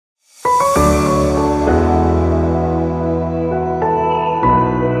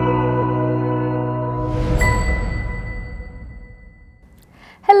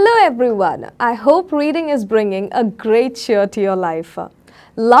everyone. I hope reading is bringing a great cheer to your life.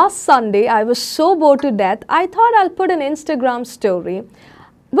 Last Sunday, I was so bored to death, I thought I'll put an Instagram story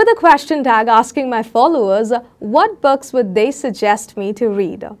with a question tag asking my followers what books would they suggest me to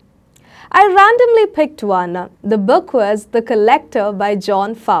read. I randomly picked one. The book was The Collector by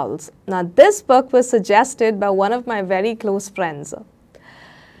John Fowles. Now, this book was suggested by one of my very close friends.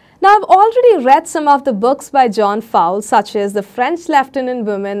 Now, I've already read some of the books by John Fowles, such as The French Lieutenant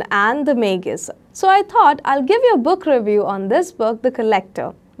Woman and The Magus. So I thought I'll give you a book review on this book, The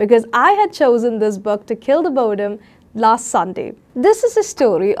Collector, because I had chosen this book to kill the boredom last Sunday. This is a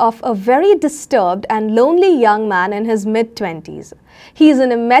story of a very disturbed and lonely young man in his mid-20s. He is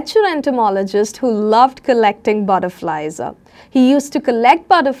an amateur entomologist who loved collecting butterflies. He used to collect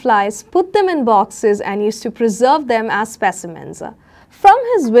butterflies, put them in boxes, and used to preserve them as specimens. From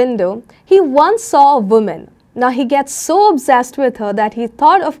his window, he once saw a woman. Now he gets so obsessed with her that he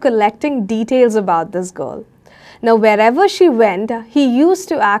thought of collecting details about this girl. Now wherever she went, he used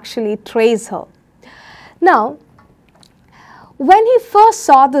to actually trace her. Now, when he first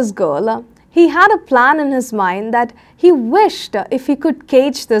saw this girl, he had a plan in his mind that he wished if he could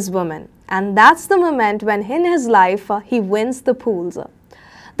cage this woman. And that's the moment when in his life he wins the pools.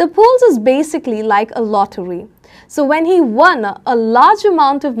 The pools is basically like a lottery. So when he won a large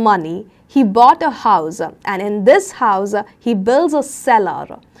amount of money, he bought a house, and in this house he builds a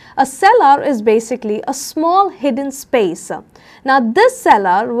cellar. A cellar is basically a small hidden space. Now this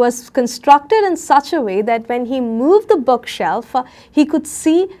cellar was constructed in such a way that when he moved the bookshelf, he could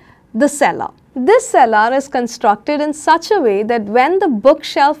see the cellar. This cellar is constructed in such a way that when the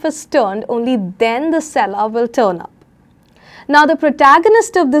bookshelf is turned, only then the cellar will turn up. Now, the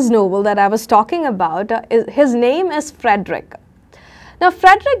protagonist of this novel that I was talking about, his name is Frederick. Now,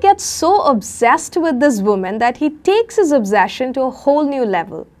 Frederick gets so obsessed with this woman that he takes his obsession to a whole new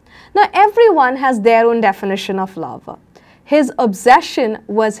level. Now, everyone has their own definition of love. His obsession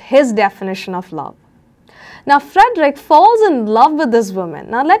was his definition of love. Now, Frederick falls in love with this woman.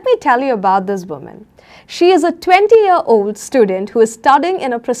 Now, let me tell you about this woman. She is a 20-year-old student who is studying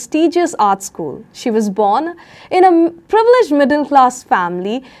in a prestigious art school. She was born in a privileged middle-class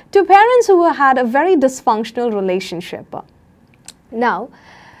family to parents who had a very dysfunctional relationship. Now,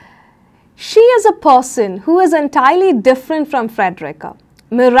 she is a person who is entirely different from Frederick.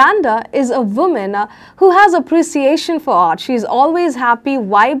 Miranda is a woman who has appreciation for art. She is always happy,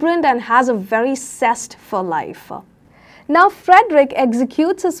 vibrant, and has a very zest for life. Now, Frederick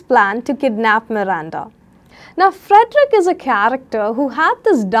executes his plan to kidnap Miranda. Now, Frederick is a character who had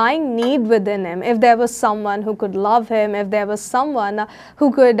this dying need within him. If there was someone who could love him, if there was someone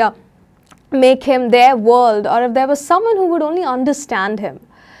who could make him their world, or if there was someone who would only understand him.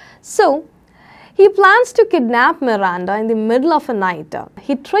 So, he plans to kidnap Miranda in the middle of a night.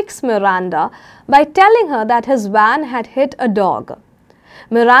 He tricks Miranda by telling her that his van had hit a dog.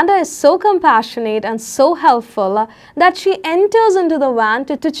 Miranda is so compassionate and so helpful that she enters into the van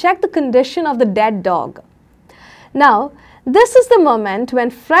to check the condition of the dead dog. Now, this is the moment when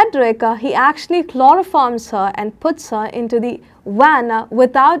Frederick, he actually chloroforms her and puts her into the van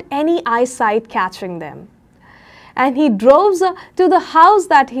without any eyesight catching them. And he drove her to the house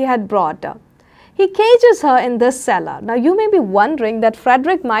that he had brought. He cages her in this cellar. Now, you may be wondering that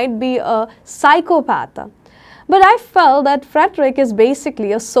Frederick might be a psychopath. But I felt that Frederick is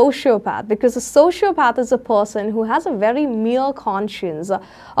basically a sociopath, because a sociopath is a person who has a very mere conscience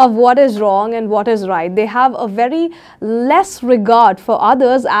of what is wrong and what is right. They have a very less regard for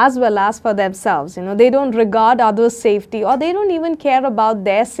others as well as for themselves. You know, they don't regard others' safety, or they don't even care about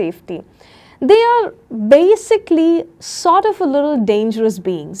their safety. They are basically sort of a little dangerous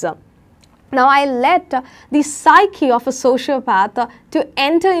beings. Now, I let the psyche of a sociopath to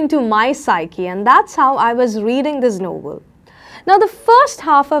enter into my psyche, and that's how I was reading this novel. Now, the first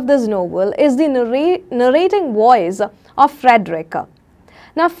half of this novel is the narrating voice of Frederick.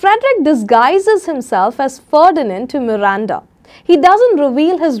 Now, Frederick disguises himself as Ferdinand to Miranda. He doesn't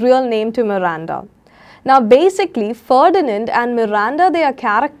reveal his real name to Miranda. Now, basically, Ferdinand and Miranda, they are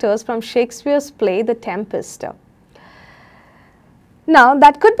characters from Shakespeare's play, The Tempest. Now,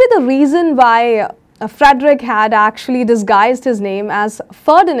 that could be the reason why Frederick had actually disguised his name as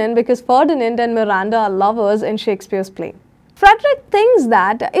Ferdinand, because Ferdinand and Miranda are lovers in Shakespeare's play. Frederick thinks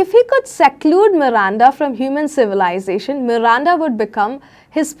that if he could seclude Miranda from human civilization, Miranda would become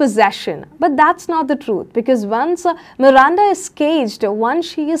his possession. But that's not the truth, because once Miranda is caged, once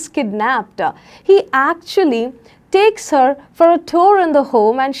she is kidnapped, he actually takes her for a tour in the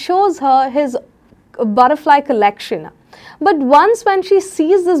home and shows her his butterfly collection. But once when she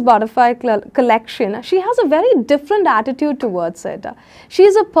sees this butterfly collection, she has a very different attitude towards it. She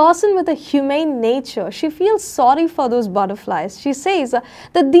is a person with a humane nature. She feels sorry for those butterflies. She says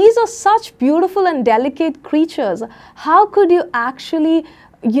that these are such beautiful and delicate creatures. How could you actually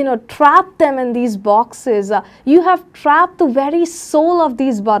trap them in these boxes? You have trapped the very soul of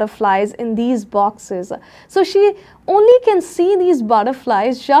these butterflies in these boxes. So she only can see these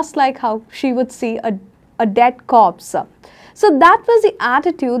butterflies just like how she would see a dead corpse. So that was the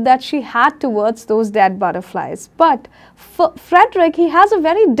attitude that she had towards those dead butterflies. But for Frederick, he has a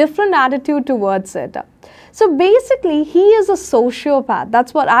very different attitude towards it. So basically, he is a sociopath.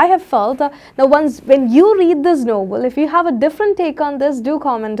 That's what I have felt. Now, when you read this novel, if you have a different take on this, do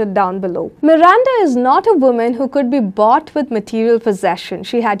comment it down below. Miranda is not a woman who could be bought with material possession.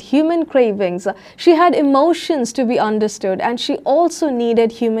 She had human cravings. She had emotions to be understood, and she also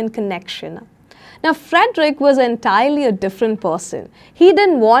needed human connection. Now, Frederick was entirely a different person. He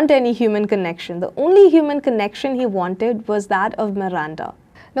didn't want any human connection. The only human connection he wanted was that of Miranda.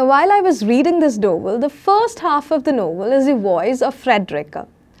 Now, while I was reading this novel, the first half of the novel is the voice of Frederick.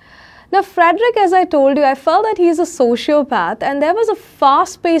 Now, Frederick, as I told you, I felt that he is a sociopath, and there was a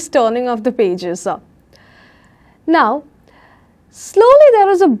fast-paced turning of the pages. Now, slowly there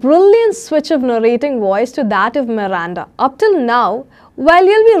is a brilliant switch of narrating voice to that of Miranda. Up till now, while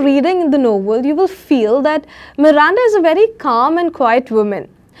you'll be reading the novel, you will feel that Miranda is a very calm and quiet woman.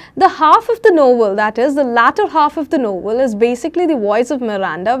 The half of the novel, that is, the latter half of the novel, is basically the voice of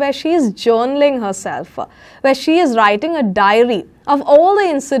Miranda, where she is journaling herself, where she is writing a diary of all the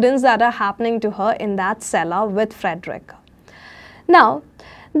incidents that are happening to her in that cellar with Frederick. Now,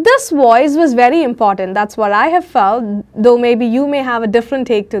 this voice was very important. That's what I have felt, though maybe you may have a different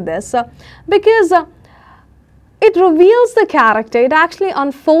take to this, because it reveals the character. It actually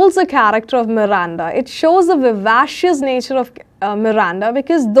unfolds the character of Miranda. It shows the vivacious nature of Miranda,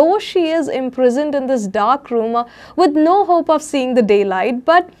 because though she is imprisoned in this dark room with no hope of seeing the daylight,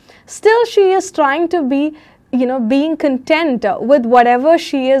 but still she is trying to be, being content with whatever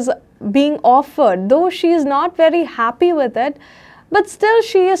she is being offered. Though she is not very happy with it, but still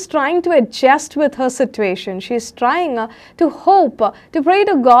she is trying to adjust with her situation. She is trying to hope, to pray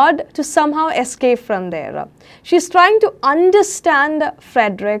to God to somehow escape from there. She is trying to understand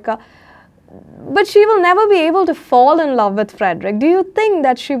Frederick, but she will never be able to fall in love with Frederick. Do you think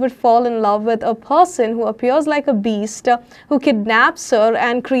that she would fall in love with a person who appears like a beast, who kidnaps her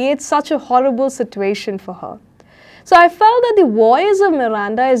and creates such a horrible situation for her? So I felt that the voice of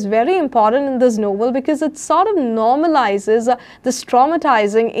Miranda is very important in this novel, because it sort of normalizes this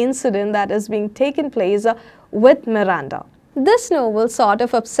traumatizing incident that is being taken place with Miranda. This novel sort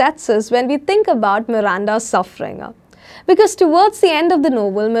of upsets us when we think about Miranda's suffering, because towards the end of the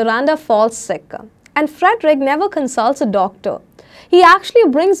novel, Miranda falls sick, and Frederick never consults a doctor. He actually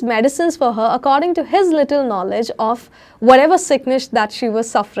brings medicines for her according to his little knowledge of whatever sickness that she was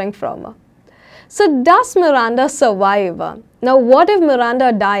suffering from. So does Miranda survive? Now, what if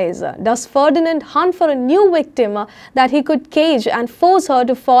Miranda dies? Does Ferdinand hunt for a new victim that he could cage and force her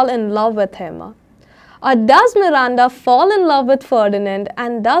to fall in love with him? Or does Miranda fall in love with Ferdinand,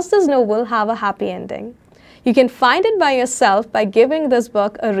 and does this novel have a happy ending? You can find it by yourself by giving this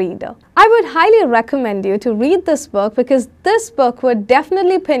book a read. I would highly recommend you to read this book, because this book would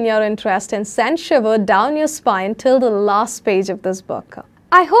definitely pin your interest and send shiver down your spine till the last page of this book.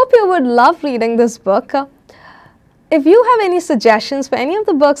 I hope you would love reading this book. If you have any suggestions for any of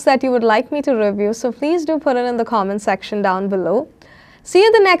the books that you would like me to review, so please do put it in the comment section down below. See you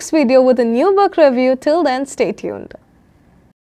in the next video with a new book review. Till then, stay tuned.